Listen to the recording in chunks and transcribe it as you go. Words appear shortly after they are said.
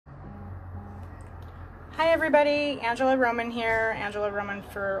Hi everybody, Angela Roman here, Angela Roman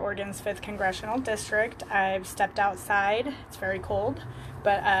for Oregon's 5th Congressional District. I've stepped outside, it's very cold,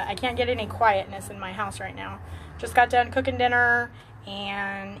 but I can't get any quietness in my house right now. Just got done cooking dinner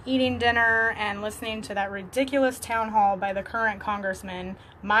and eating dinner and listening to that ridiculous town hall by the current congressman,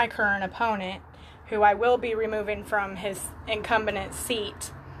 my current opponent, who I will be removing from his incumbent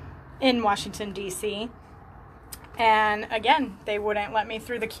seat in Washington, D.C., and again, they wouldn't let me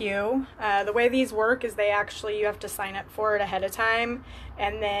through the queue. The way these work is you have to sign up for it ahead of time,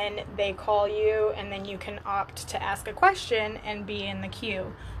 and then they call you, and then you can opt to ask a question and be in the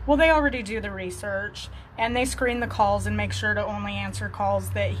queue. Well, they already do the research, and they screen the calls and make sure to only answer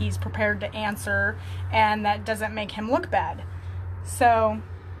calls that he's prepared to answer, and that doesn't make him look bad. So,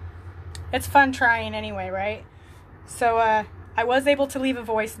 it's fun trying anyway, right? So, I was able to leave a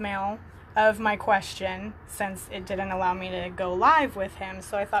voicemail of my question since it didn't allow me to go live with him,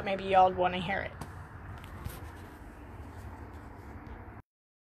 so I thought maybe y'all would want to hear it.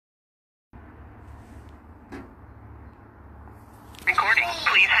 Recording,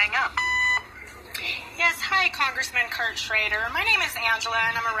 please hang up. Yes, hi Congressman Kurt Schrader. My name is Angela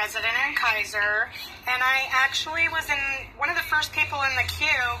and I'm a resident in Kaiser, and I actually was one of the first people in the queue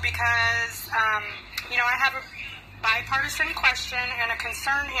because, I have a bipartisan question and a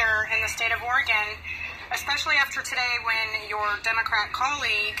concern here in the state of Oregon, especially after today when your Democrat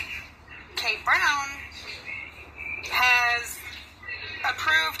colleague, Kate Brown, has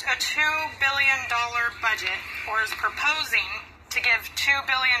approved a $2 billion budget, or is proposing to give $2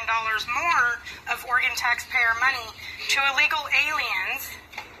 billion more of Oregon taxpayer money to illegal aliens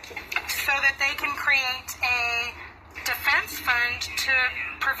so that they can create a defense fund to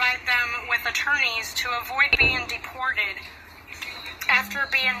provide them with attorneys to avoid being deported after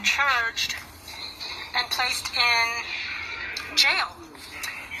being charged and placed in jail.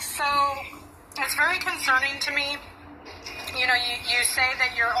 So it's very concerning to me. You say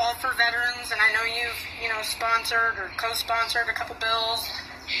that you're all for veterans, and I know you've, sponsored or co-sponsored a couple bills,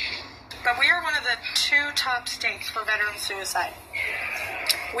 but we are one of the 2 top states for veteran suicide.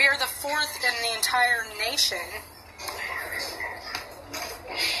 We are the 4th in the entire nation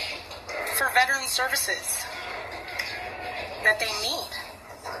for veteran services that they need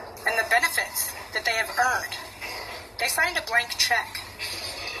and the benefits that they have earned. They signed a blank check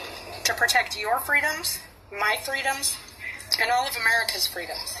to protect your freedoms, my freedoms, and all of America's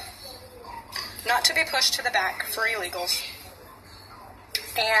freedoms, not to be pushed to the back for illegals.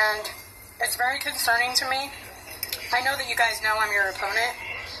 And it's very concerning to me. I know that you guys know I'm your opponent,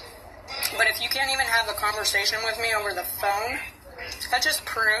 but if you can't even have a conversation with me over the phone, that just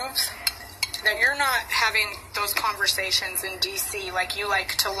proves that you're not having those conversations in D.C. like you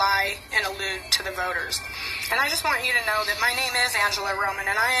like to lie and allude to the voters. And I just want you to know that my name is Angela Roman,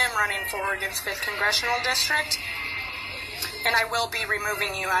 and I am running for Oregon's 5th Congressional District, and I will be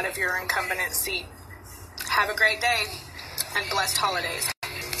removing you out of your incumbent seat. Have a great day, and blessed holidays.